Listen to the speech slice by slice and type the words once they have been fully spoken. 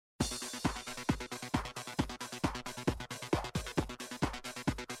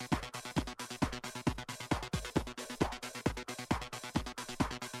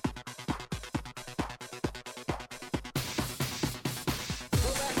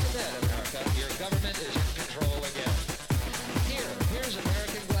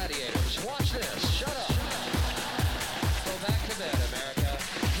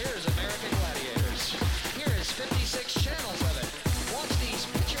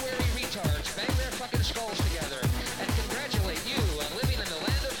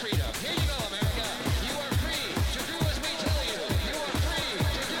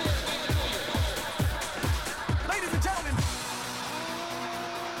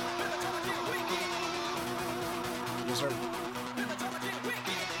Yes, sir. That's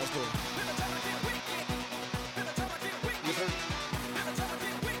cool. Yes, sir.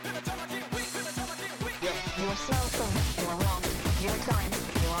 Yeah. Your cell phone, your wallet, your time,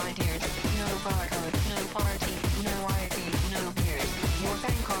 your ideas, no barcode, no party, no ID, no beers, your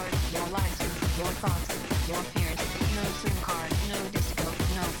bank card, your license, your thoughts, your fears, no SIM card, no disco,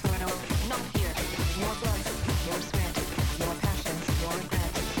 no photo, not here, your blood, your sweat, your passions, your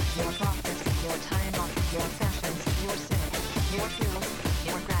regrets, your profits, your time off, your fashions, your sin, your pills,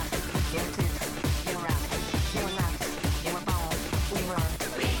 your grass, your tits, your rap, your laughs, your balls, we run,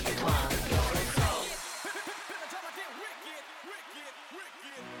 we want your soul.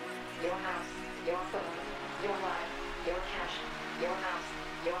 Your house, your phone, your life, your cash, your house,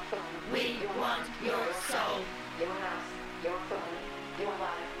 your phone. We want your soul. Your house, your phone, your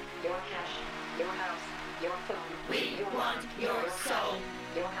life, your cash, your house, your phone. We want your soul.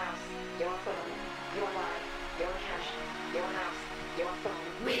 Your house, your phone, your life, your cash, your house, your phone.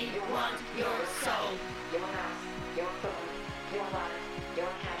 We want your soul. Your house, your phone, your life,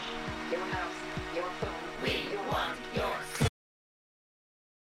 your cash, your house, your phone. We want your soul.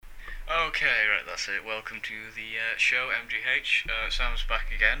 Okay, right, that's it. Welcome to the show, MGH. Sam's back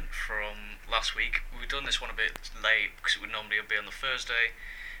again from last week. We've done this one a bit late because it would normally be on the Thursday,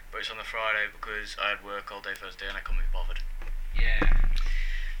 but it's on the Friday because I had work all day Thursday and I couldn't be bothered. Yeah.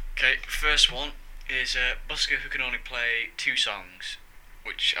 Okay, first one is a busker who can only play two songs,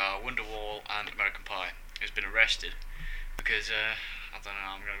 which are Wonderwall and American Pie, has been arrested because, I don't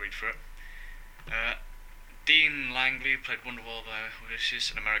know, I'm going to read through it. Dean Langley played Wonderwall by Odysseus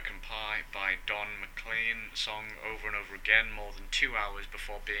and American Pie by Don McLean song over and over again more than 2 hours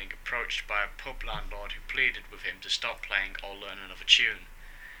before being approached by a pub landlord who pleaded with him to stop playing or learn another tune.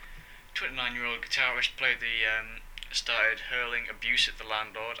 29-year-old guitarist started hurling abuse at the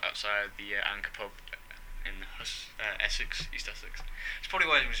landlord outside the Anchor pub in Essex, East Essex. It's probably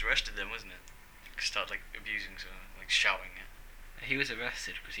why he was arrested then, wasn't it? He started abusing, shouting it. He was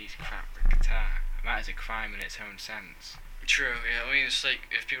arrested because he's crap with guitar. And that is a crime in its own sense. True, yeah, I mean, it's like,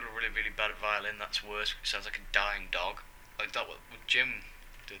 if people are really, really bad at violin, that's worse. It sounds like a dying dog. Like that, what Jim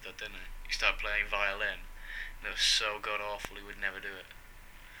did that, didn't he? He started playing violin, and it was so god-awful, he would never do it.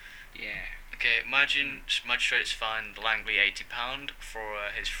 Yeah. Okay, imagine magistrates fined Langley £80 for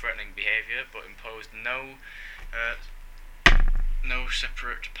his threatening behaviour, but imposed no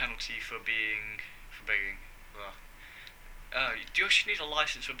separate penalty for begging. Well, do you actually need a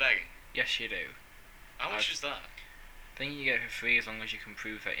licence for begging? Yes, you do. How much is that? I think you get it for free as long as you can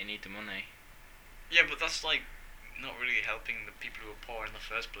prove that you need the money. Yeah, but that's not really helping the people who are poor in the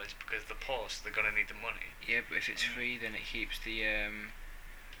first place, because they're poor, so they're gonna need the money. Yeah, but if it's free, then it keeps the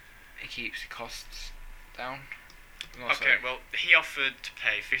costs down. Okay, well, he offered to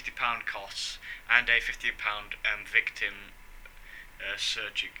pay £50 costs and a £50 victim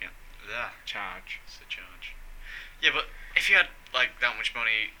surcharge. Surcharge. Yeah, but if he had that much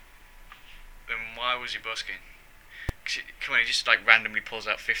money, then why was he busking? Come on, he just randomly pulls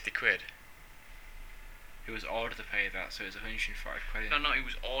out 50 quid. He was ordered to pay that, so it was 105 quid. No, he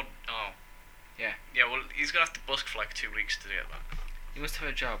was ordered. Oh. Yeah. Yeah, well, he's gonna have to busk for 2 weeks to get that. He must have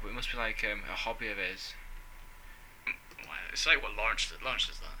a job, but it must be a hobby of his. It's like what Lawrence does. Lawrence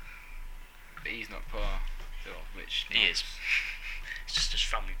does that. But he's not poor, or rich. He is. It's just his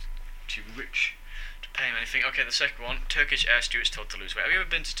family too rich to pay him anything. Okay, the second one. Turkish air stewards told to lose weight. Have you ever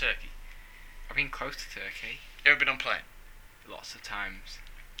been to Turkey? I've been close to Turkey. You ever been on a plane? Lots of times.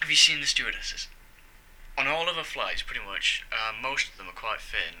 Have you seen the stewardesses? On all of her flights, pretty much, most of them are quite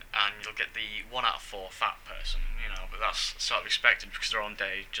thin, and you'll get the 1 out of 4 fat person, but that's sort of expected because they're on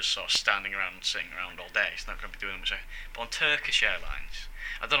day just sort of standing around and sitting around all day, so they're not going to be doing much. But on Turkish Airlines,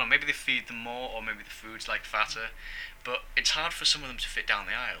 I don't know, maybe they feed them more, or maybe the food's fatter, but it's hard for some of them to fit down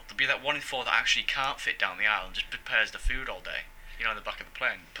the aisle. There'll be that 1 in 4 that actually can't fit down the aisle and just prepares the food all day, in the back of the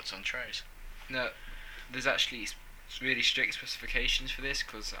plane, puts on trays. No, there's actually really strict specifications for this,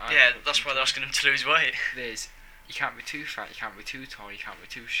 because yeah, that's why they're asking him to lose weight. You can't be too fat, you can't be too tall, you can't be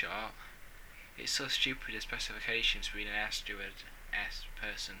too short. It's so stupid, the specifications for being an air steward,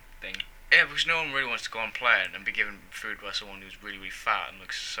 person thing. Yeah, because no one really wants to go on a plane and be given food by someone who's really, really fat and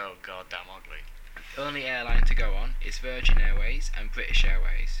looks so goddamn ugly. The only airline to go on is Virgin Airways and British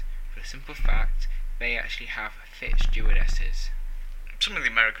Airways, for the simple fact they actually have fit stewardesses. Some of the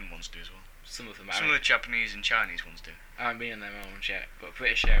American ones do as well. Some of them. Some of the Japanese and Chinese ones do. I haven't been on their ones yet, but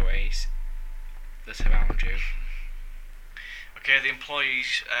British Airways, they're around you. Okay, the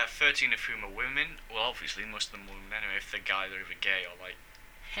employees, 13 of whom are women. Well, obviously, most of them are women anyway. If they're guy, they're either gay or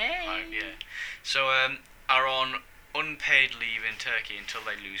Hey. yeah. So, are on unpaid leave in Turkey until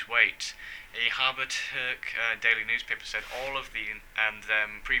they lose weight. A Haberturk daily newspaper said all of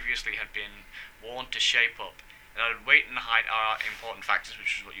them previously had been warned to shape up. Weight and height are important factors,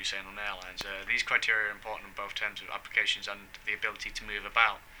 which is what you're saying on airlines. These criteria are important in both terms of applications and the ability to move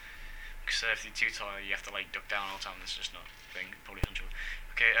about. Because if you're too tall, you have to like duck down all the time. That's just not a thing. Probably unusual.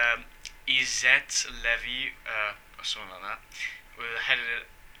 Okay, Izzet Levy, or something like that, the head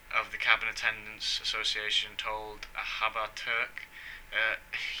of the Cabin Attendants Association, told Haberturk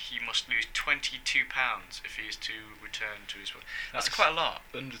he must lose £22 if he is to return to his work. That's quite a lot.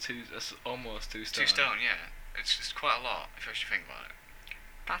 Under 2, that's almost 2 stone. 2 stone, yeah. It's just quite a lot if you actually think about it.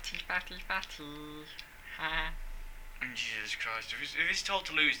 Fatty. Jesus Christ! If he's told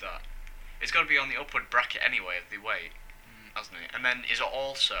to lose that, it's got to be on the upward bracket anyway of the weight, hasn't it? And then is it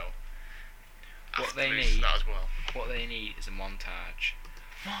also what they lose need? That as well. What they need is a montage.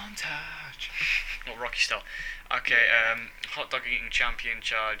 Well, Rocky style. Okay, hot dog eating champion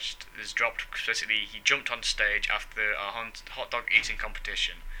is dropped because basically he jumped on stage after a hot dog eating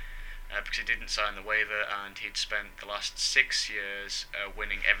competition because he didn't sign the waiver and he'd spent the last 6 years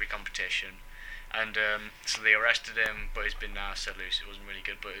winning every competition. And so they arrested him, but he's been now set loose. It wasn't really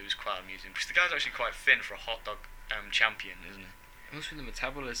good, but it was quite amusing because the guy's actually quite thin for a hot dog champion, isn't he? It must be the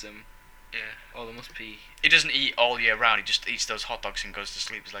metabolism. Yeah. Oh, there must be. He doesn't eat all year round. He just eats those hot dogs and goes to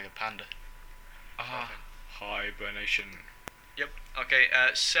sleep. He's like a panda. Hibernation. Yep. Okay.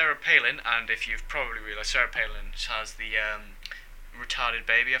 Sarah Palin, and if you've probably realised, Sarah Palin has the retarded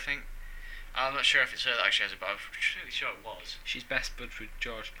baby. I think. I'm not sure if it's her that actually has it, but I'm pretty sure it was. She's best buds with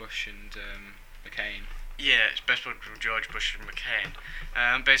George Bush and McCain. Yeah, it's best buds with George Bush and McCain.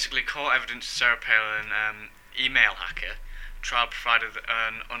 Basically, court evidence Sarah Palin, email hacker, trial provided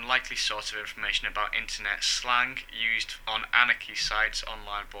an unlikely source of information about internet slang used on anarchy sites,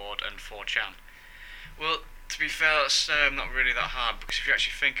 online board, and 4chan. Well, to be fair, that's not really that hard, because if you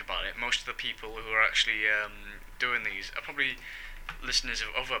actually think about it, most of the people who are actually doing these are probably listeners of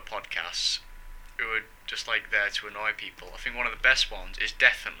other podcasts who are just like there to annoy people. I think one of the best ones is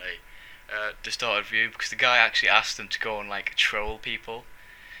definitely Distorted View, because the guy actually asked them to go and like troll people.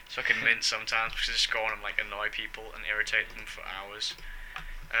 It's fucking mint sometimes, because they just go on and like annoy people and irritate them for hours.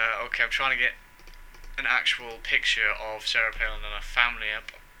 Okay, I'm trying to get an actual picture of Sarah Palin and her family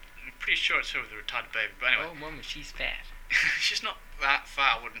up. I'm pretty sure it's her with the retarded baby, but anyway. Oh, Mum, she's fat. She's not that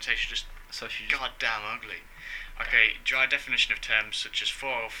fat, I wouldn't say. She's just goddamn ugly. Okay, dry definition of terms such as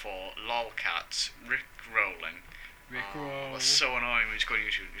 404, lolcats, rickrolling. Rickroll. That's so annoying when you go to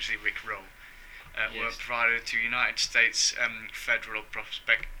YouTube. You see Rickroll. Yes. Were provided to United States federal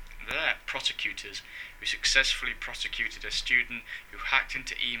prosecutors who successfully prosecuted a student who hacked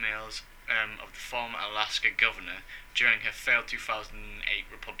into emails of the former Alaska governor during her failed 2008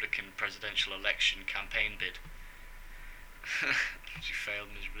 Republican presidential election campaign bid. She failed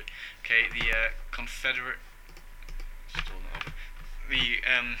miserably. Okay, the Confederate... Still not over. The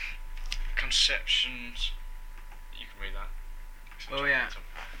conceptions... You can read that. Oh yeah.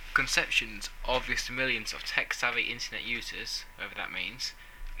 Conceptions obvious to millions of tech-savvy internet users, whatever that means,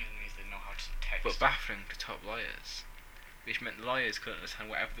 They know how to text. but baffling to top lawyers. Which meant lawyers couldn't understand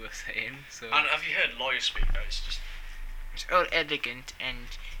whatever they were saying. So And have you heard lawyers speak though? It's just... it's all elegant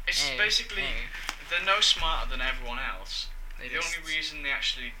and... It's basically... They're no smarter than everyone else. They The just- only reason they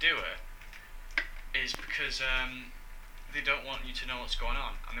actually do it is because they don't want you to know what's going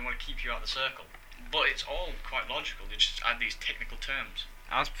on and they want to keep you out of the circle. But it's all quite logical. They just add these technical terms.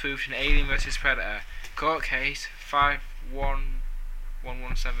 As proved in Alien vs Predator, court case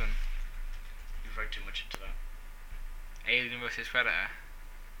 51117. You've read too much into that. Alien vs Predator.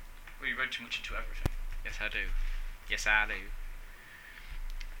 Well, you read too much into everything. Yes, I do. Yes, I do.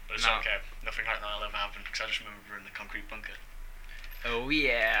 But it's No. okay. Nothing like that will ever happen because I just remember we're in the concrete bunker. Oh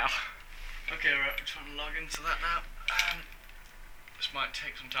yeah. Okay, right. I'm trying to log into that now. This might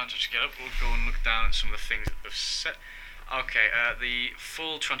take some time to just get up. We'll go and look down at some of the things that they've said. Okay, the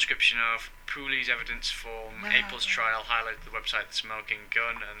full transcription of Pooley's evidence from April's trial highlighted the website The Smoking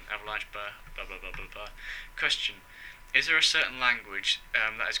Gun and Avalanche blah blah blah blah blah. Question: is there a certain language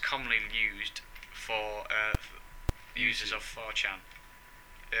that is commonly used for users of 4chan?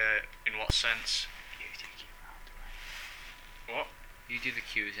 In what sense? What? You do the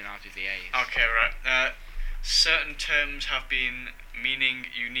Q's and I'll do the A's. Okay, right. Certain terms have been meaning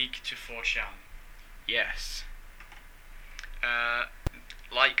unique to 4chan. Yes.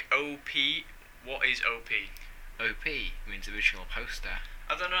 Like OP. What is OP? OP means original poster.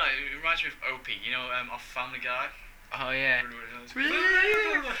 I don't know. It reminds me of OP. You know, off Family Guy. Oh yeah.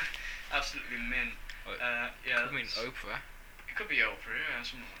 Absolutely mint. Oh, Yeah. could mean Oprah. It could be Oprah. Yeah.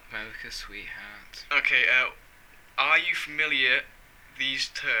 Something like America's sweetheart. that. Okay. Are you familiar? These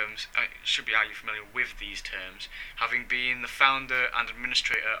terms should be. Are you familiar with these terms? Having been the founder and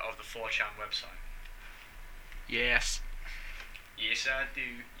administrator of the 4chan website. Yes. Yes, I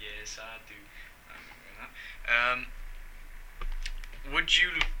do. Yes, I do. Would you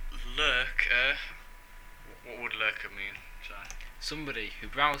lurk? What would lurker mean? Sorry. Somebody who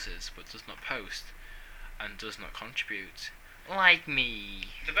browses but does not post and does not contribute. Like me.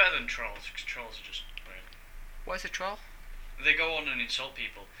 They're better than trolls, because trolls are just weird. What is a troll? They go on and insult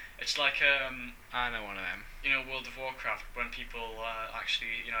people. It's like I know one of them. World of Warcraft, when people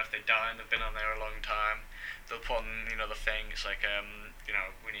actually, if they die and they've been on there a long time, they'll put on, the thing. It's like,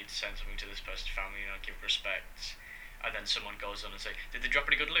 we need to send something to this person's family, give respect. And then someone goes on and say, did they drop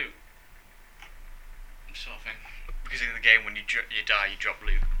any good loot? Sort of thing. Because in the game, when you die, you drop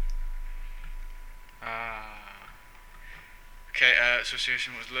loot. Okay,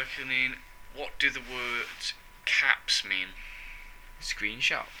 association was looking in. What do the words caps mean?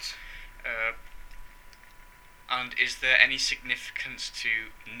 Screenshots. And is there any significance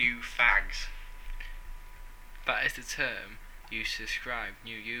to new fags? That is the term used to describe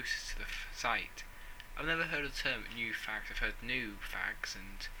new uses to the site. I've never heard of the term new fags. I've heard new fags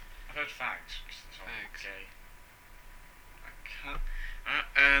and... I've heard fags. Fags. Okay. I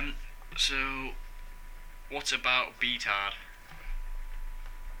can't... so... What about beatard?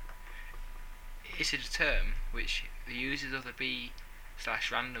 It's a term which the users of the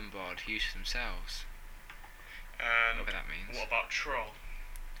b/random board use for themselves. Whatever that means. What about troll?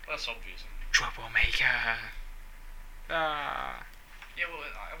 That's obvious. Troublemaker! Yeah, well,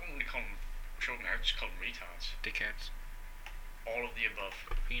 I wouldn't really call them children, I would just call them retards. Dickheads. All of the above.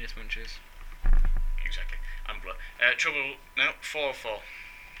 Penis munchers. Exactly. And blood. Trouble... No, 404.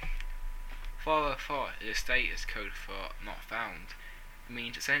 404 is a status code for not found. It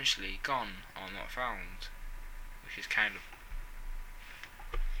means essentially gone or not found. Which is kind of...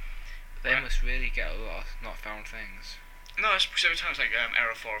 They must really get a lot of not found things. No, it's because every time it's like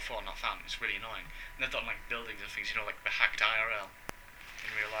error 404 not found. It's really annoying. And they've done like buildings and things, like the hacked IRL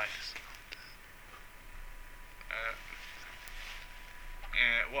in real life.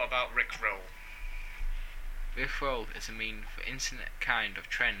 What about Rickroll? Rickroll is a mean for internet kind of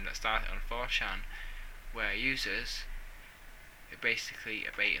trend that started on 4chan, where users, basically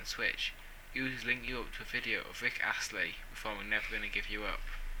a bait and switch, users link you up to a video of Rick Astley performing Never Gonna Give You Up.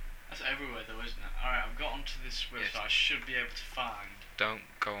 That's everywhere though, isn't it? Alright, I've got onto this website. Yes. I should be able to find. Don't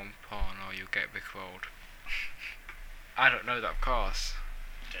go on porn or you'll get Rickrolled. I don't know that, of course.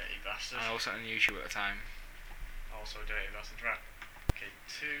 Dirty bastard. I was on YouTube at the time. Also dirty bastard. Right. Okay,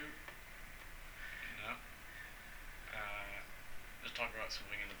 2. No. Let's talk about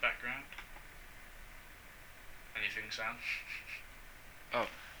something in the background. Anything, Sam?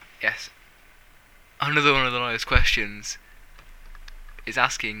 Yes. Another one of the nice questions is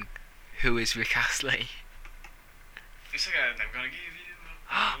asking, who is Rick Astley? It's like I'm gonna give you.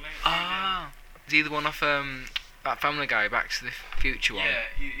 Is he the one off that Family Guy, Back to the Future one? Yeah,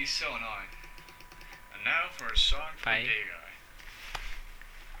 he's so annoying. And now for a song from Bye. Gay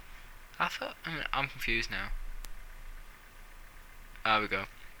Guy. I'm confused now. There we go.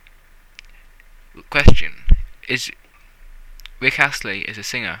 Question: is Rick Astley is a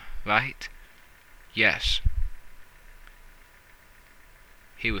singer, right? Yes.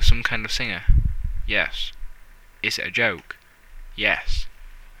 He was some kind of singer. Yes. Is it a joke? Yes.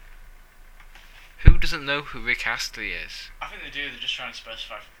 Who doesn't know who Rick Astley is? I think they do. They're just trying to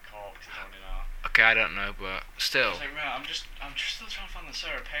specify for the court because they don't really know. Okay, I don't know, but still. It's like, right, I'm just still trying to find the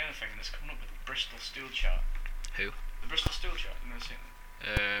Sarah Palin thing that's coming up with the Bristol Steel chart. Who? The Bristol Steel chart. You've never seen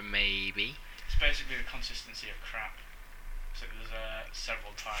it? Maybe. It's basically the consistency of crap. So there's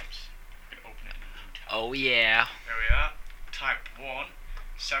several types. You can open it in a new tab. Oh yeah. There we are. Type 1,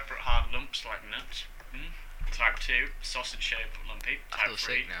 separate hard lumps like nuts. Type 2, sausage shaped but lumpy. I Type feel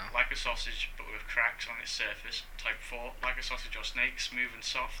 3, sick now. like a sausage but with cracks on its surface. Type 4, like a sausage or snake, smooth and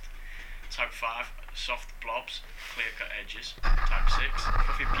soft. Type 5, soft blobs, clear cut edges. Type 6,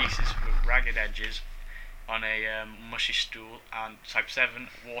 fluffy pieces with ragged edges on a mushy stool. And type 7,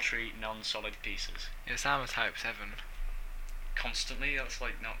 watery, non-solid pieces. Yes, I'm a type 7. Constantly, that's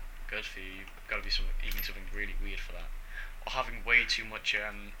like not good for you. You've got to be eating something really weird for that. Or having way too much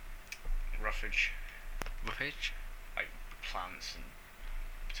roughage, Roughage? like plants and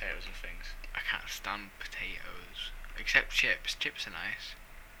potatoes and things. I can't stand potatoes. Except chips. Chips are nice.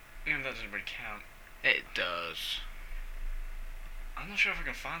 That doesn't really count. It does. I'm not sure if I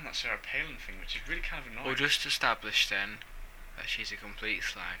can find that Sarah Palin thing, which is really kind of annoying. We'll just establish then that she's a complete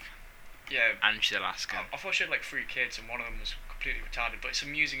slag. Yeah, And she's Alaskan. I thought she had like 3 kids and one of them was completely retarded, but it's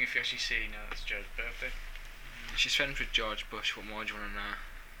amusing if you actually see, it's Joe's birthday. She's friends with George Bush. What more do you want to know?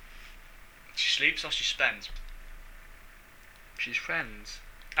 She sleeps or she spends? She's friends.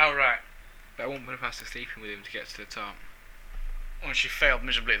 Oh, right. But I won't put her past her sleeping with him to get to the top. When she failed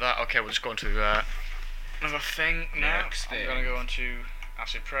miserably at that, okay, we'll just go on to another thing now. Next I'm thing. going to go on to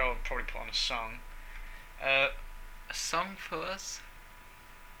Acid Pro. I'll probably put on a song. A song for us?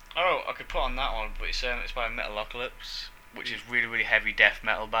 Oh, I could put on that one, but it's by Metalocalypse, which is really, really heavy death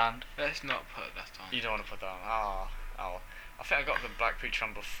metal band. Let's not put that on. You don't want to put that on. Oh. I think I got the Black Preacher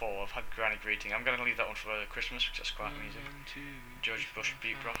on before. I've had Granny Greeting. I'm going to leave that one for Christmas because that's quite music. George Bush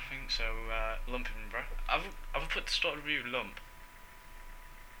beat, bro, I think. So, Lumpin', bro. I've put the start review Lump.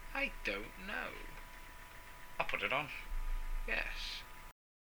 I don't know. I'll put it on. Yes.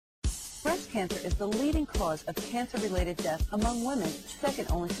 Breast cancer is the leading cause of cancer-related death among women, second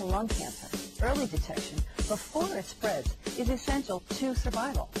only to lung cancer. Early detection, before it spreads, is essential to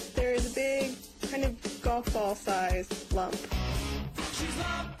survival. There is a big, kind of golf ball sized lump.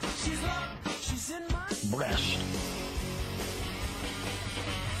 Breast.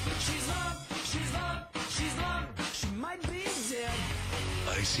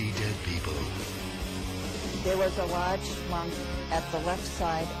 I see dead people. There was a large lump at the left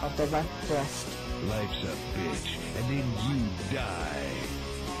side of the left breast. Life's a bitch, and then you die.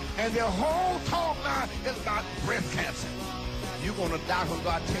 And the whole talk now is about breast cancer. You're gonna die when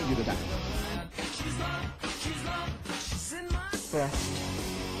God tells you to die. Breast.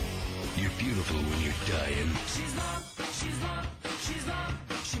 You're beautiful when you're dying.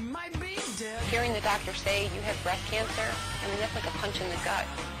 Hearing the doctor say you have breast cancer, I mean, that's like a punch in the gut.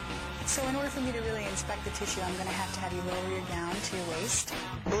 So in order for me to really inspect the tissue, I'm going to have you lower your gown to your waist.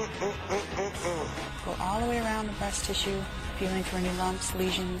 Go all the way around the breast tissue, feeling for any lumps,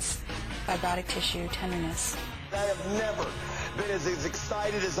 lesions, fibrotic tissue, tenderness. I have never been as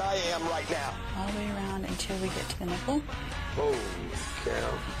excited as I am right now. All the way around until we get to the nipple. Oh,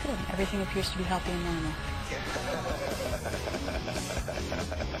 cow. Good. Everything appears to be healthy and normal.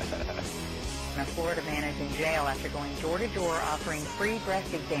 A Florida man is in jail after going door to door offering free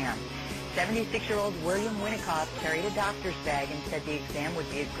breast exams. 76-year-old William Winnicott carried a doctor's bag and said the exam would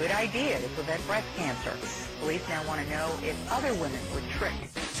be a good idea to prevent breast cancer. Police now want to know if other women were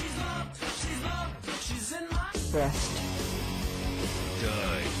tricked. Breast.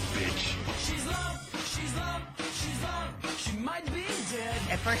 Die, bitch.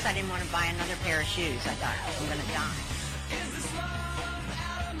 At first, I didn't want to buy another pair of shoes. I thought, I'm going to die.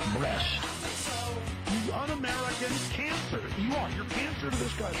 Breast. You un-American cancer. You are. You're cancer to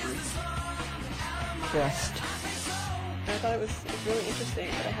this country. Breast. I thought it was really interesting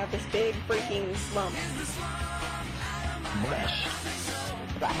that I have this big freaking lump. Breast.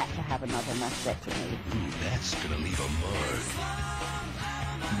 But I have to have another mastectomy. That's gonna leave a mark.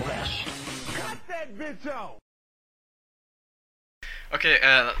 Breast. Cut that bitch off. Okay,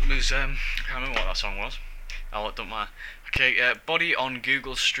 that was, I can't remember what that song was. Oh, it don't matter. Okay, body on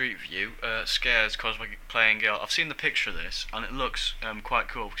Google Street View, scares caused by playing girl. I've seen the picture of this, and it looks quite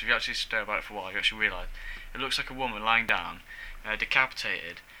cool, because if you actually stare about it for a while, you actually realise it looks like a woman lying down,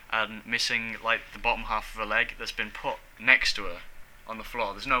 decapitated, and missing, like, the bottom half of her leg that's been put next to her on the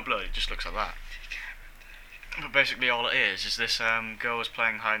floor. There's no blood, it just looks like that. But basically all it is this girl was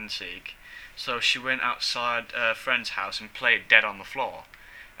playing hide and seek, so she went outside a friend's house and played dead on the floor.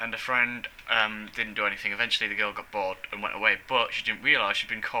 And a friend didn't do anything. Eventually the girl got bored and went away, but she didn't realise she'd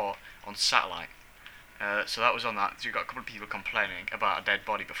been caught on satellite. So that was on that. So you got a couple of people complaining about a dead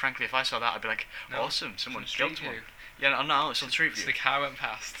body. But frankly, if I saw that, I'd be like, awesome, someone killed someone. Yeah, no, it's on Street View. The car went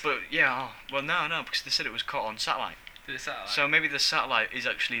past. But yeah, well, no, because they said it was caught on satellite. Did it satellite? So maybe the satellite is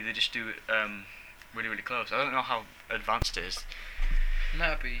actually, they just do it really, really close. I don't know how advanced it is.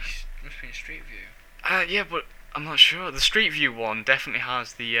 No, but it must be in Street View. Yeah, but I'm not sure. The Street View one definitely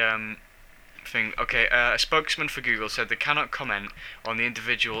has the thing. Okay, a spokesman for Google said they cannot comment on the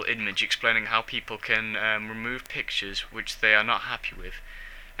individual image, explaining how people can remove pictures which they are not happy with.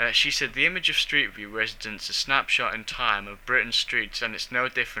 She said the image of Street View residents a snapshot in time of Britain's streets, and it's no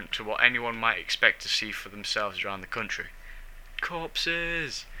different to what anyone might expect to see for themselves around the country.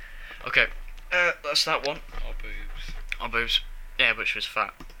 Corpses. Okay, that's that one. Or boobs. Oh, boobs. Yeah, but she was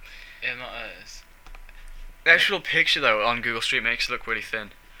fat. Yeah, not hers. The actual picture, though, on Google Street makes it look really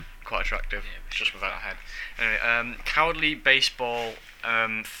thin. Quite attractive, Yeah, but just without a head. Anyway, cowardly baseball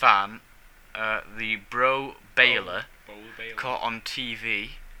fan, the Bro Baylor, caught on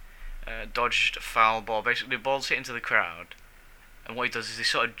TV, dodged a foul ball. Basically, the ball's hit into the crowd, and what he does is he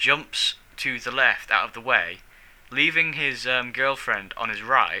sort of jumps to the left out of the way, leaving his girlfriend on his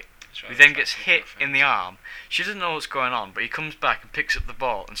right, He then gets hit in the arm. She doesn't know what's going on, but he comes back and picks up the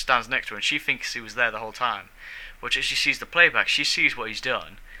ball and stands next to her, and she thinks he was there the whole time. But as she sees the playback, she sees what he's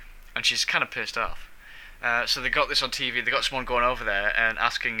done, and she's kind of pissed off. So they got this on TV, they got someone going over there and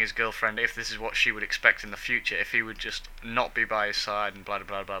asking his girlfriend if this is what she would expect in the future, if he would just not be by his side and blah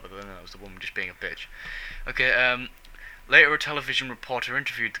blah blah, but then that was the woman just being a bitch. Okay, later a television reporter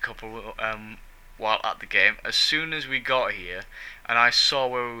interviewed the couple while at the game. As soon as we got here, and I saw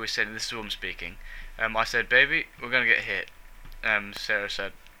where we were sitting, this is the woman speaking, I said, "Baby, we're going to get hit." Sarah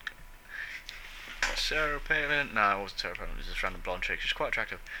said, "Sarah Palin?" No, it wasn't Sarah Palin, it was this random blonde chick. She's quite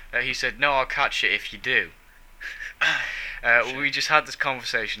attractive. He said, "No, I'll catch it if you do." We just had this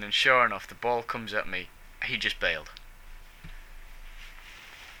conversation, and sure enough, the ball comes at me. He just bailed.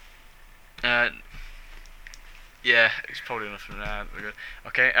 Yeah, it's probably enough from there. We're good.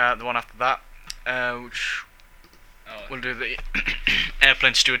 Okay, the one after that, which we'll do the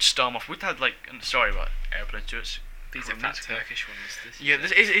airplane stewards storm off. We've had like a story about airplane stewards. These are fat Turkish ones. Yeah,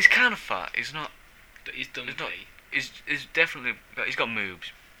 he's kind of fat. He's not. He's dumpy. He's definitely. He's got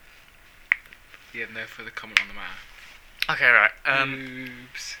moves. Yeah, no further comment on the matter. Okay, right.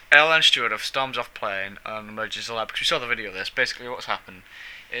 Oops. Airline steward storms off plane on emergency alert, because we saw the video of this. Basically, what's happened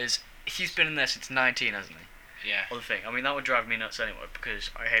is he's been in there since 19, hasn't he? Yeah. Other thing. I mean, that would drive me nuts anyway,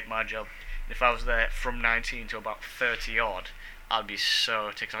 because I hate my job. If I was there from 19 to about 30 odd, I'd be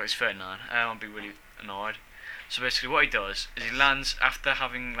so ticked off. It's 39. I'd be really annoyed. So basically, what he does is he lands after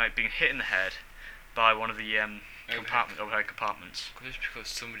having been hit in the head by one of the overhead compartments. Just because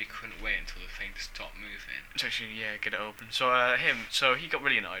somebody couldn't wait until the thing stopped moving. To actually, get it open. So he got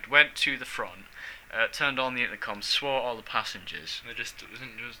really annoyed. Went to the front, turned on the intercom, swore at all the passengers. It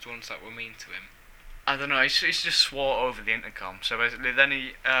wasn't just the ones that were mean to him. I don't know. He just swore over the intercom. So basically, then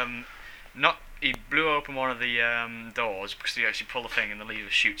he blew open one of the doors, because he actually pulled the thing and the lever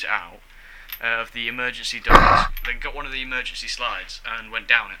shoots it out of the emergency doors. Then got one of the emergency slides and went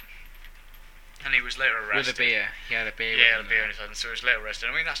down it. And he was later arrested. With a beer. He had a beer. Yeah, he had a beer in his hand, so he was later arrested.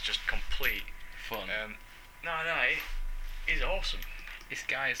 I mean, that's just complete fun. He's awesome. This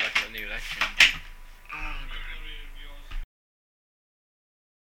guy is like a new legend.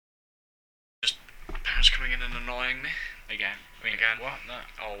 Just parents coming in and annoying me. Again. What? No.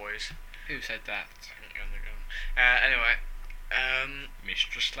 Always. Who said that? Anyway,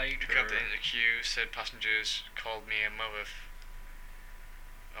 Mr. Slater. got the in the queue, said passengers called me a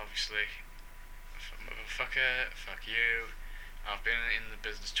obviously. Motherfucker, fuck you. I've been in the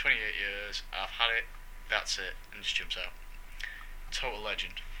business 28 years, I've had it, that's it, and just jumps out. Total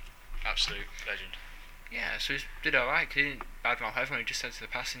legend. Absolute legend. Yeah, so he did alright, because he didn't badmouth everyone, he just said to the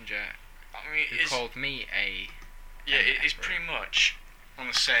passenger, who called me a... Yeah, it's pretty much on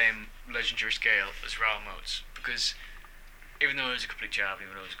the same legendary scale as Raoul Moats, because even though he was a complete chav,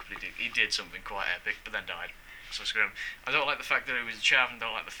 even though he was a complete dick, he did something quite epic, but then died. So screw him. I don't like the fact that he was a chav, and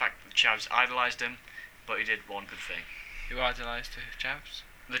don't like the fact that the chavs idolised him, but he did one good thing. Who idolised the chavs?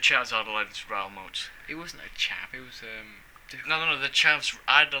 The chavs idolised Raoul Moats. He wasn't a chav, he was No, the chavs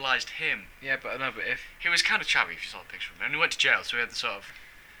idolised him. Yeah, but if... He was kind of chavvy if you saw the picture of him, and he went to jail, so he had the sort of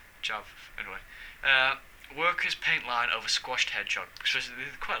chav, anyway. Workers paint line over squashed hedgehog. Especially,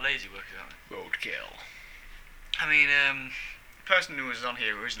 they're quite lazy workers, aren't they? Roadkill. I mean, the person who was on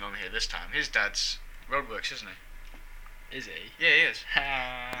here, who isn't on here this time, his dad's Roadworks, isn't he? Is he? Yeah, he is.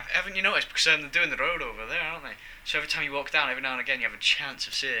 Haven't you noticed? Because they're doing the road over there, aren't they? So every time you walk down, every now and again, you have a chance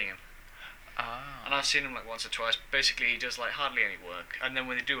of seeing him. And I've seen him once or twice. Basically, he does hardly any work, and then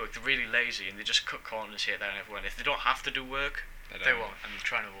when they do work, they're really lazy, and they just cut corners here, there, and everywhere. And if they don't have to do work, they won't, and they're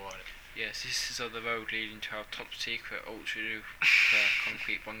trying to avoid it. Yes, this is the road leading to our top secret ultra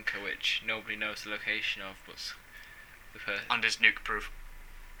concrete bunker, which nobody knows the location of, but the person. And is nuke proof.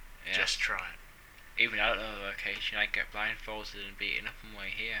 Yeah. Just try it. Even I don't know the location, I'd get blindfolded and beaten up on the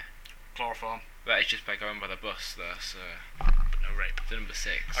way here. Chloroform. But it's just by going by the bus though, so... But no rape. The number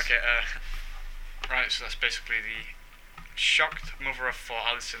 6. Okay, right, so that's basically the shocked mother of 4,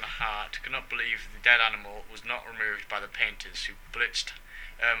 Alison Hart, could not believe the dead animal was not removed by the painters who blitzed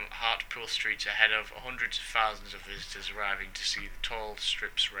Hartpool streets ahead of hundreds of thousands of visitors arriving to see the tall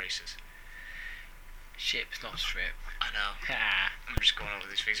strips races. Ships, not strip. I know. I'm just going over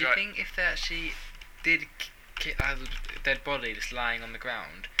these things. Do you think if they actually did a dead body just lying on the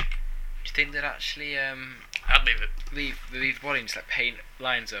ground, do you think they'd actually I'd leave it. Leave the body and just paint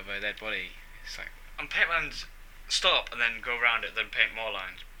lines over a dead body? It's and paint lines, stop and then go around it, then paint more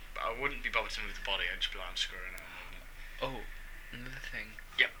lines. But I wouldn't be bothered to move the body. I'd just be I'm screwing it. Oh, another thing.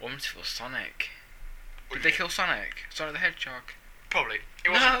 Yep. What was for Sonic? Did they kill Sonic? Sonic the Hedgehog? Probably. It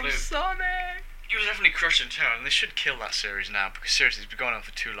wasn't blue. Sonic! He was definitely crushed in town, and they should kill that series now, because seriously, it's been going on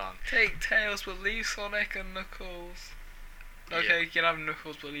for too long. Take Tails but leave Sonic and Knuckles. Okay, you can have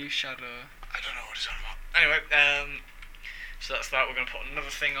Knuckles but leave Shadow. I don't know what it's on about. Anyway, so that's that. We're going to put another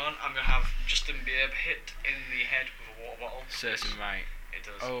thing on. I'm going to have Justin Bieber hit in the head with a water bottle. Certain right. It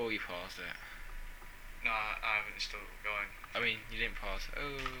does. Oh, you paused it. No, I haven't. It's still going. I mean, you didn't pause.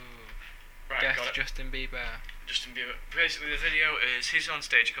 Oh. Right, Guess got it. Justin Bieber. Justin Bieber. Basically, the video is he's on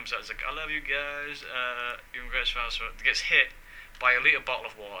stage. He comes out. He's like, "I love you guys. You're my greatest fans." So he gets hit by a litre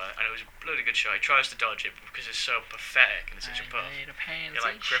bottle of water, and it was a bloody good shot. He tries to dodge it, but because it's so pathetic and it's such a puff, it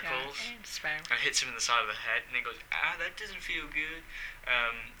like cripples and hits him in the side of the head, and he goes, that doesn't feel good.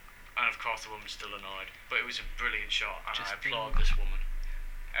 And of course, the woman's still annoyed. But it was a brilliant shot, and I applaud this woman.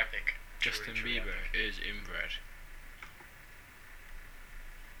 Epic. Justin Bieber is inbred.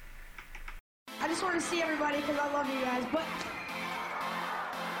 I just want to see everybody because I love you guys, but...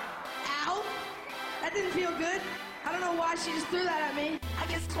 Ow! That didn't feel good. I don't know why she just threw that at me. I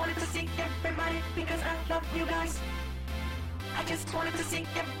just wanted to see everybody because I love you guys. I just wanted to see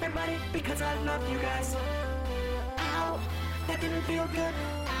everybody because I love you guys. Ow! That didn't feel good.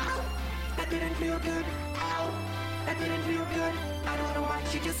 Ow! That didn't feel good. Ow! That didn't feel good. I don't know why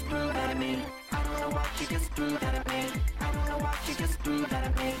she just threw that at me. I don't know why she just threw that at me. I don't know why she just threw that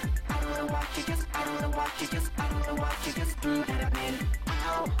at me. I don't know why she just threw that at me.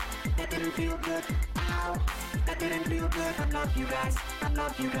 Ow, that didn't feel good. Ow, that didn't feel good. I love you guys. I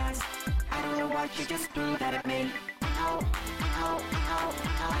love you guys. I don't know why she just threw that at me. Ow, ow, ow,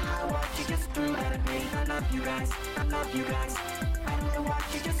 ow, why she just threw that at me. I love you guys. I love you guys. I don't know why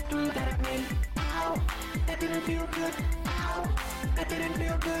she just threw that at me. Ow, that didn't feel good. Ow, that didn't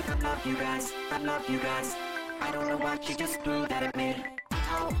feel good. I love you guys. I love you guys. I don't know why she just threw that at me. Ow,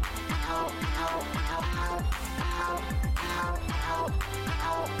 ow, ow, ow, ow, ow, ow, ow, ow, ow,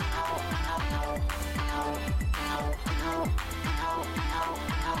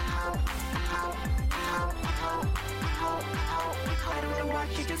 I don't know why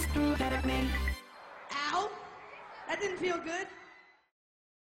she just threw that at me. Ow! That didn't feel good.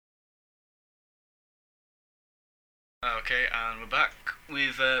 Okay, and we're back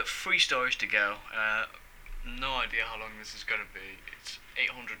with 3 stories to go. No idea how long this is going to be. It's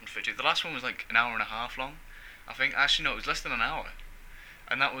 850. The last one was like an hour and a half long, I think. Actually, no, it was less than an hour.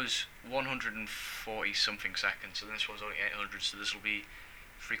 And that was 140 something seconds. So this one's only 800, so this will be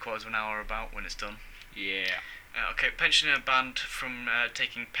 3/4 of an hour about when it's done. Yeah. Okay, pensioner banned from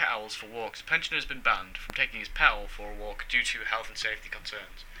taking pet owls for walks. The pensioner has been banned from taking his pet owl for a walk due to health and safety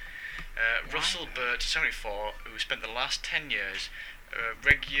concerns. Russell Burt, 74, who spent the last 10 years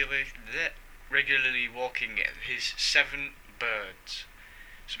regularly walking his 7 birds.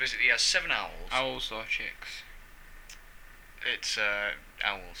 So basically, he has 7 owls. Owls or chicks? It's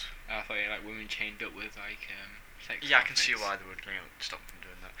owls. I thought you had like women chained up with like sex. Yeah, I can see why they would stop them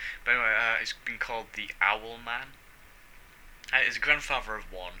doing that. But anyway, it's been called the Owl Man. He's a grandfather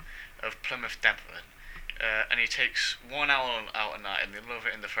of one of Plymouth, Devon. And he takes one owl out at night, and they love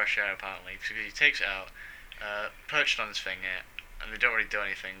it in the fresh air apparently. So he takes it out, perched on his finger, and they don't really do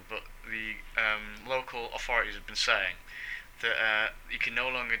anything. But the local authorities have been saying that you can no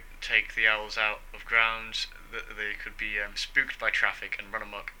longer take the owls out of grounds, that they could be spooked by traffic and run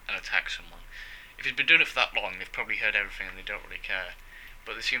amok and attack someone. If he's been doing it for that long, they've probably heard everything and they don't really care.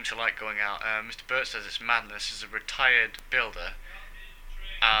 But they seem to like going out. Mr. Burt says it's madness. He's a retired builder,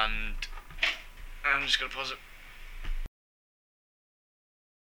 and I'm just going to pause it.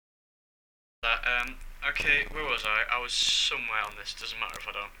 Okay, where was I? I was somewhere on this. Doesn't matter if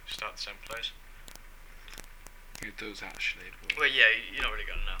I don't start the same place. It does actually. But... Well, yeah, you're not really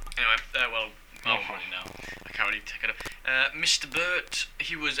going to know. Anyway, well, I don't really know. I can't really take it up. Mr. Burt,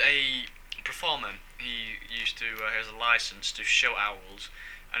 he was a performer. He used to, he has a license to show owls,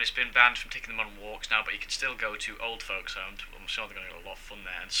 and it's been banned from taking them on walks now, but you can still go to old folks' homes. I'm sure they're going to get a lot of fun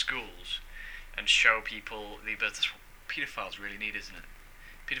there, and schools, and show people the birds. That's what paedophiles really need, isn't it?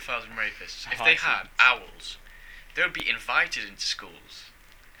 Paedophiles and rapists. If they had owls, they would be invited into schools.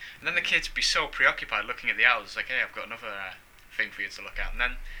 And then the kids would be so preoccupied looking at the owls, like, hey, I've got another thing for you to look at. And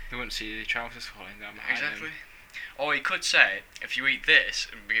then they wouldn't see the trousers falling down behind exactly. them. Or you could say, if you eat this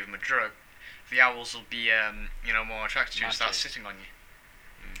and give them a drug, the owls will be, more attracted to you and start sitting on you.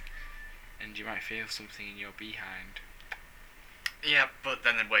 And you might feel something in your behind. Yeah, but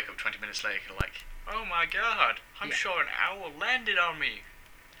then they'd wake up 20 minutes later, like, oh my god, I'm sure an owl landed on me.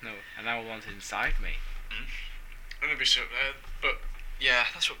 No, an owl landed inside me. And it'd be so, but yeah,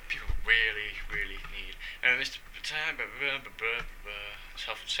 that's what people really, really need. Mr. It's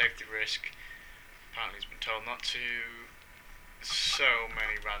health and safety risk. Apparently he's been told not to so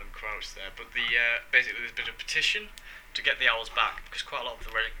many random quotes there, but the basically there's been a petition to get the owls back because quite a lot of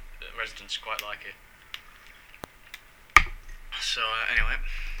the residents quite like it. So anyway,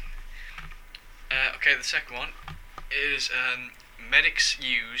 okay, the second one is medics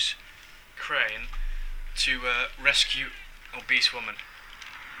use crane to rescue obese woman.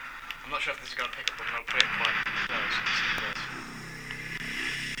 I'm not sure if this is going to pick up, but I'm going to put it quite close. Let's see if it does.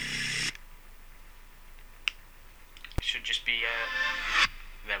 It should just be,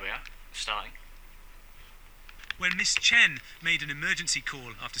 there we are, starting. When Miss Chen made an emergency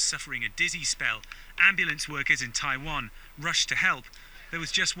call after suffering a dizzy spell, ambulance workers in Taiwan rushed to help. There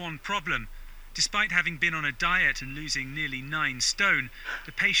was just one problem. Despite having been on a diet and losing nearly 9 stone,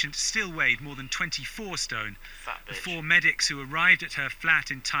 the patient still weighed more than 24 stone. Fat bitch. The 4 medics who arrived at her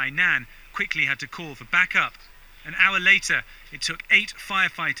flat in Tainan quickly had to call for backup. An hour later, it took 8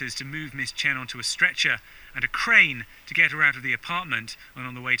 firefighters to move Miss Chen onto a stretcher and a crane to get her out of the apartment and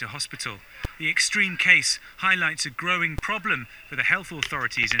on the way to hospital. The extreme case highlights a growing problem for the health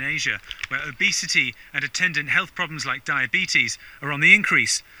authorities in Asia, where obesity and attendant health problems like diabetes are on the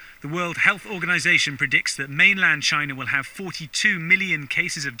increase. The World Health Organization predicts that mainland China will have 42 million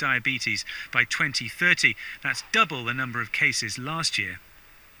cases of diabetes by 2030. That's double the number of cases last year.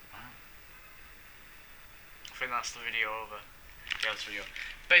 I think that's the video over. Yeah, that's the video.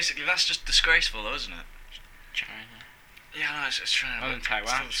 Basically, that's just disgraceful, though, isn't it? China. Yeah, no, it's China. Oh, in Taiwan,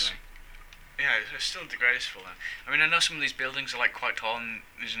 still, actually. Yeah, it's still disgraceful. Then. I mean, I know some of these buildings are like quite tall and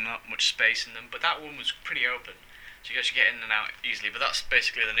there's not much space in them, but that one was pretty open, so you actually get in and out easily. But that's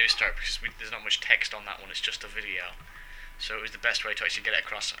basically the news story because there's not much text on that one. It's just a video, so it was the best way to actually get it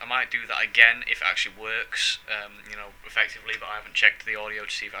across. I might do that again if it actually works, effectively, but I haven't checked the audio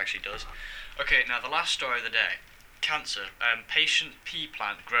to see if it actually does. Okay, now the last story of the day: cancer. Patient pea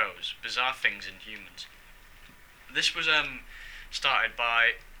plant grows bizarre things in humans. This was started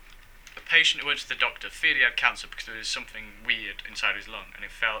by a patient who went to the doctor, feared he had cancer because there was something weird inside his lung, and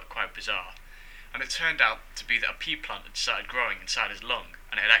it felt quite bizarre. And it turned out to be that a pea plant had started growing inside his lung,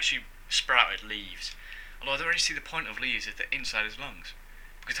 and it had actually sprouted leaves. Although I don't really see the point of leaves if they're inside his lungs,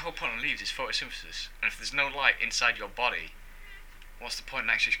 because the whole point of leaves is photosynthesis, and if there's no light inside your body, what's the point in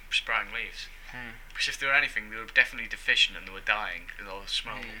actually sprouting leaves? Because if they were anything, they were definitely deficient and they were dying, because they were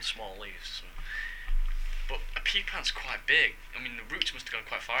small leaves. So. But a pea plant's quite big. I mean, the roots must have gone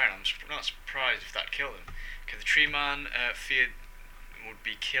quite far, and I'm not surprised if that killed him. Okay, the tree man feared would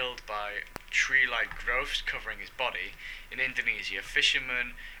be killed by tree-like growths covering his body. In Indonesia,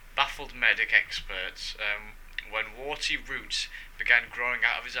 fishermen baffled medic experts when warty roots began growing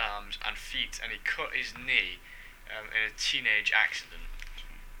out of his arms and feet, and he cut his knee in a teenage accident.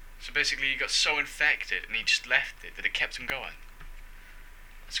 So basically, he got so infected, and he just left it, that it kept him going.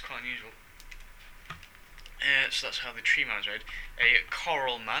 That's quite unusual. So that's how the tree man was made. A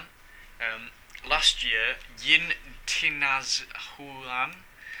coral man. Last year, Yin Tinazhuan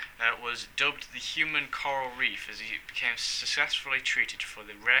was dubbed the human coral reef as he became successfully treated for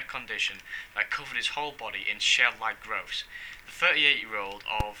the rare condition that covered his whole body in shell-like growths. The 38-year-old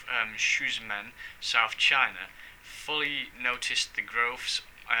of Shuzhen, South China, fully noticed the growths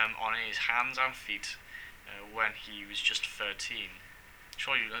on his hands and feet when he was just 13.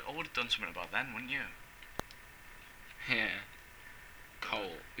 Surely you would have done something about that, wouldn't you? Yeah.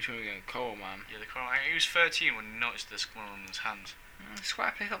 Coal. Which one are we going? Coal man. Yeah, the coal man. He was 13 when he noticed this going on his hands. It's quite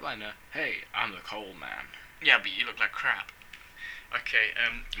a pick-up line there. Hey, I'm the coal man. Yeah, but you look like crap. Okay,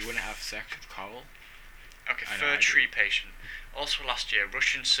 You wouldn't have sex with coal? Okay, fir tree patient. Also last year,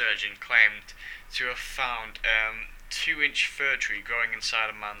 Russian surgeon claimed to have found 2-inch fir tree growing inside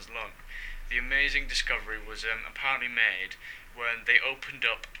a man's lung. The amazing discovery was apparently made when they opened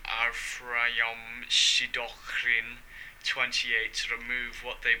up Arfrayom Sidochrin 28 to remove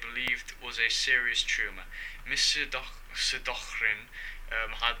what they believed was a serious tumour. Miss Sidochrin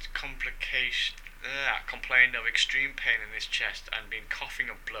had complained of extreme pain in his chest and been coughing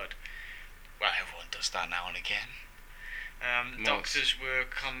up blood. Well, everyone does that now and again. Doctors were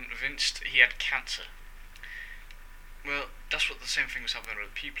convinced he had cancer. Well, that's what the same thing was happening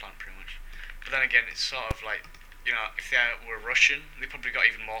with the pea plant, pretty much. But then again, it's sort of like, if they were Russian, they probably got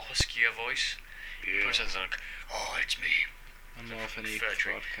even more huskier voice. Yeah. Probably sounds like, oh, it's me. I'm more of an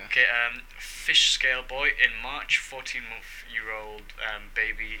vodka. Okay, fish scale boy in March, 14-month-old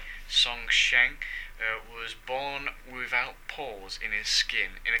baby Song Sheng was born without pores in his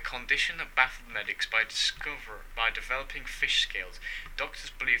skin, in a condition that baffled medics by developing fish scales.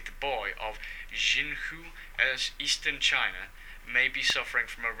 Doctors believe the boy of Jinhu, eastern China, may be suffering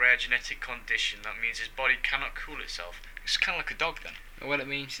from a rare genetic condition that means his body cannot cool itself. It's kind of like a dog then. What it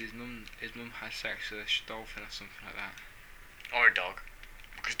means is his mum had sex with a dolphin or something like that. or a dog,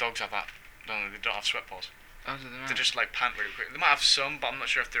 because dogs have that. They don't have sweat pores. Oh, do they not? They just like pant really quick. They might have some, but I'm not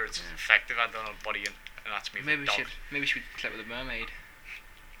sure if they're as effective. I don't know body anatomy of Maybe a dog. we should sleep with a mermaid.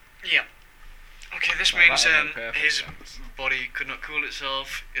 Yeah. Okay, this Well, means that'd make perfect his sense. body could not cool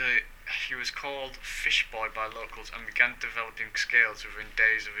itself. He was called Fish Boy by locals and began developing scales within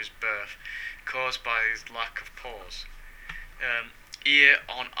days of his birth, caused by his lack of pores. Ear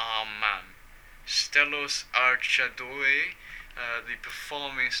on Arm Man. Stellos Archadoe, the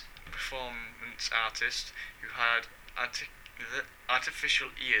performance artist who had artificial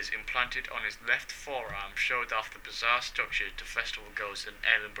ears implanted on his left forearm, showed off the bizarre structure to festival goers in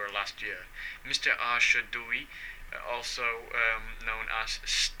Edinburgh last year. Mr. Archadoe, also known as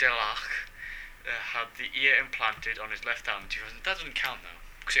Stellach, had the ear implanted on his left arm. That doesn't count though,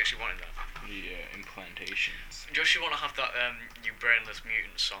 because he actually wanted that. The implantations. Do you actually want to have that You Brainless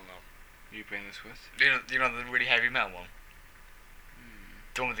Mutant song on? You bring this with? You know the really heavy metal one?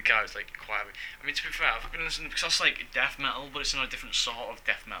 The one with the guy who's like quite heavy. I mean, to be fair, I've been listening because that's like death metal, but it's not a different sort of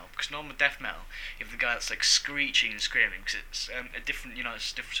death metal. Because normal death metal, you have the guy that's like screeching and screaming, because it's a different,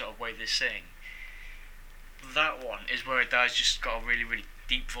 it's a different sort of way they sing. That one is where a guy's just got a really, really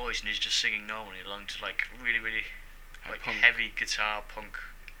deep voice and he's just singing normally along to like really, really like heavy guitar punk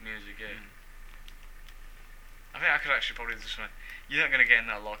music. Yeah. I think I could actually probably do this one. You're not gonna get in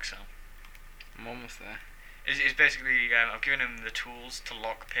that lock sound. I'm almost there. It's basically I've given him the tools to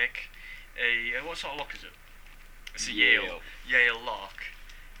lock pick a what sort of lock is it? It's a Yale lock,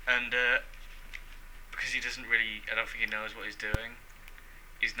 and because he doesn't really, I don't think he knows what he's doing.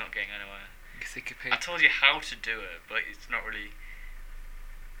 He's not getting anywhere. I told you how to do it, but it's not really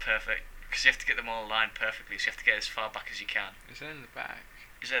perfect because you have to get them all aligned perfectly. So you have to get as far back as you can. Is it in the back?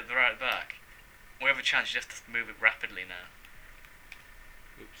 Is it right at the back? Whatever chance, you have to move it rapidly now.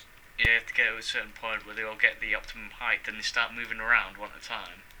 Oops. You have to get to a certain point where they all get the optimum height, then they start moving around one at a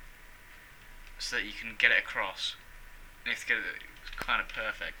time, so that you can get it across. You have to get it kind of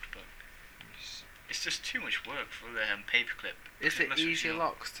perfect, but it's just too much work for the paperclip. Is there easier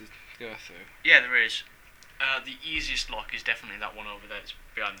locks to go through? Yeah, there is. The easiest lock is definitely that one over there. It's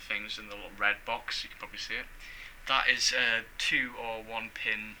behind the things in the little red box. You can probably see it. That is a 2 or 1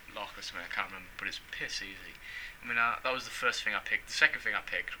 pin lock or something. I can't remember, but it's piss easy. I mean, that was the first thing I picked. The second thing I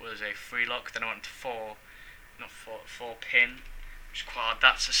picked was a 3 lock. Then I went to 4 pin, which is quite hard.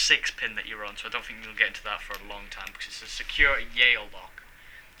 That's a 6 pin that you're on, so I don't think you'll get into that for a long time because it's a secure Yale lock.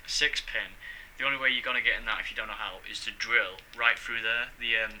 6 pin. The only way you're gonna get in that, if you don't know how, is to drill right through there,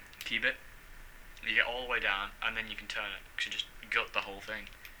 the key bit. You get all the way down, and then you can turn it because you just gut the whole thing.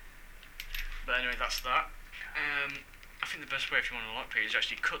 But anyway, that's that. I think the best way if you want a lock pick is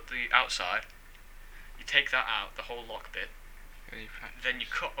actually cut the outside. You take that out, the whole lock bit. Then you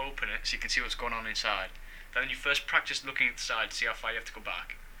cut open it so you can see what's going on inside. Then you first practice looking at the side, see how far you have to go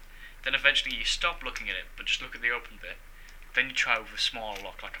back. Then eventually you stop looking at it, but just look at the open bit. Then you try with a smaller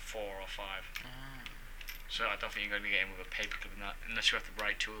lock, like a 4 or 5. So I don't think you're going to get in with a paperclip in that, unless you have the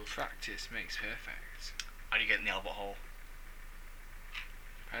right tools. Practice makes perfect. How do you get in the Albert Hall?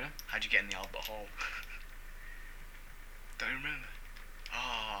 Pardon? How do you get in the Albert Hall? Don't remember.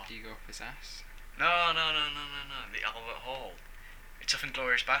 Oh. Do you go up his ass? No. The Albert Hall. It's up in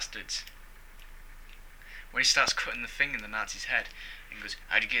Glorious Bastards. When he starts cutting the thing in the Nazi's head, and he goes,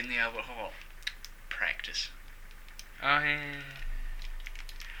 how do you get in the Albert Hall? Practice. Oh, yeah.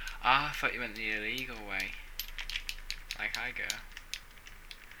 Ah, I thought you meant the illegal way. Like I go.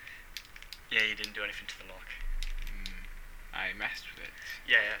 Yeah, you didn't do anything to the lock. I messed with it.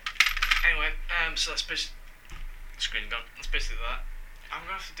 Yeah. Anyway, so that's basically... Screen gone. That's basically that. I'm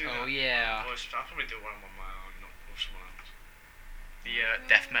going to have to do that. Oh, yeah. Voice. I'll probably do one on my own, not with someone else. The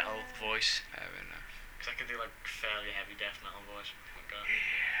death metal voice. Fair enough. Because I can do like fairly heavy death metal voice. Do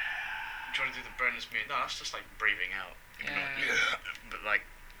you want to do the Brainless Mutant? No, that's just like breathing out. Yeah. But like,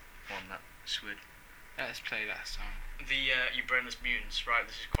 one that's weird. Let's play that song. The You Brainless Mutants, right,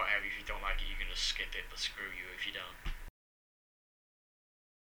 this is quite heavy. If you don't like it, you can just skip it, but screw you if you don't.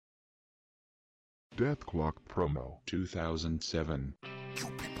 Death Clock Promo 2007. You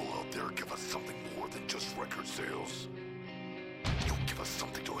people out there give us something more than just record sales. You give us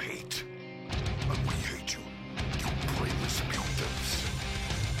something to hate. And we hate you. You brainless mutants.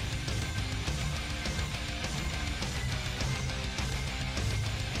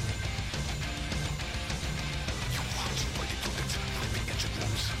 You watch like units, flipping engine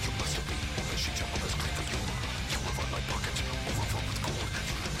rooms. You must have been on the sheet of others clean for you. You live on my pocket, overflowed with gold.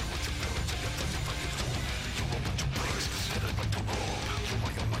 You live with your parents and your 35 years old. You roll with your brains, headed by the roll. You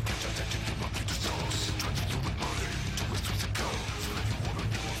are your mind, catch attention, you not be the stars. Try to deal with money, do it through the gun. So that you order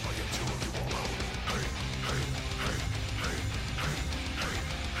new ones by until you all out. Hey, hey, hey, hey.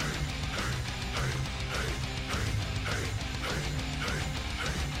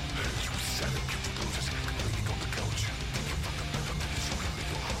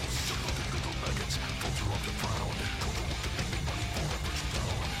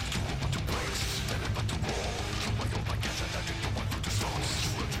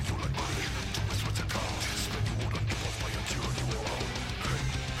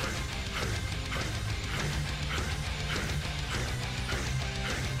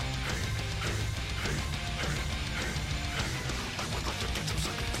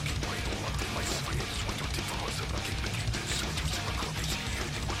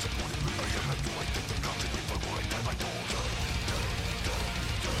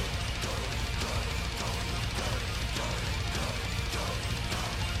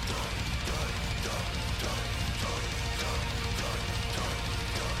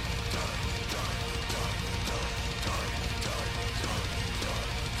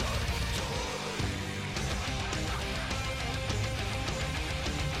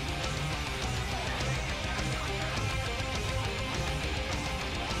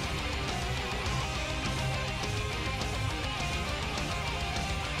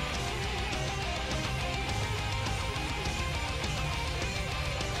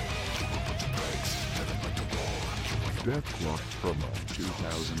 Death Clock Promo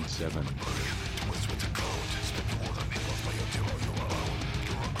 2007.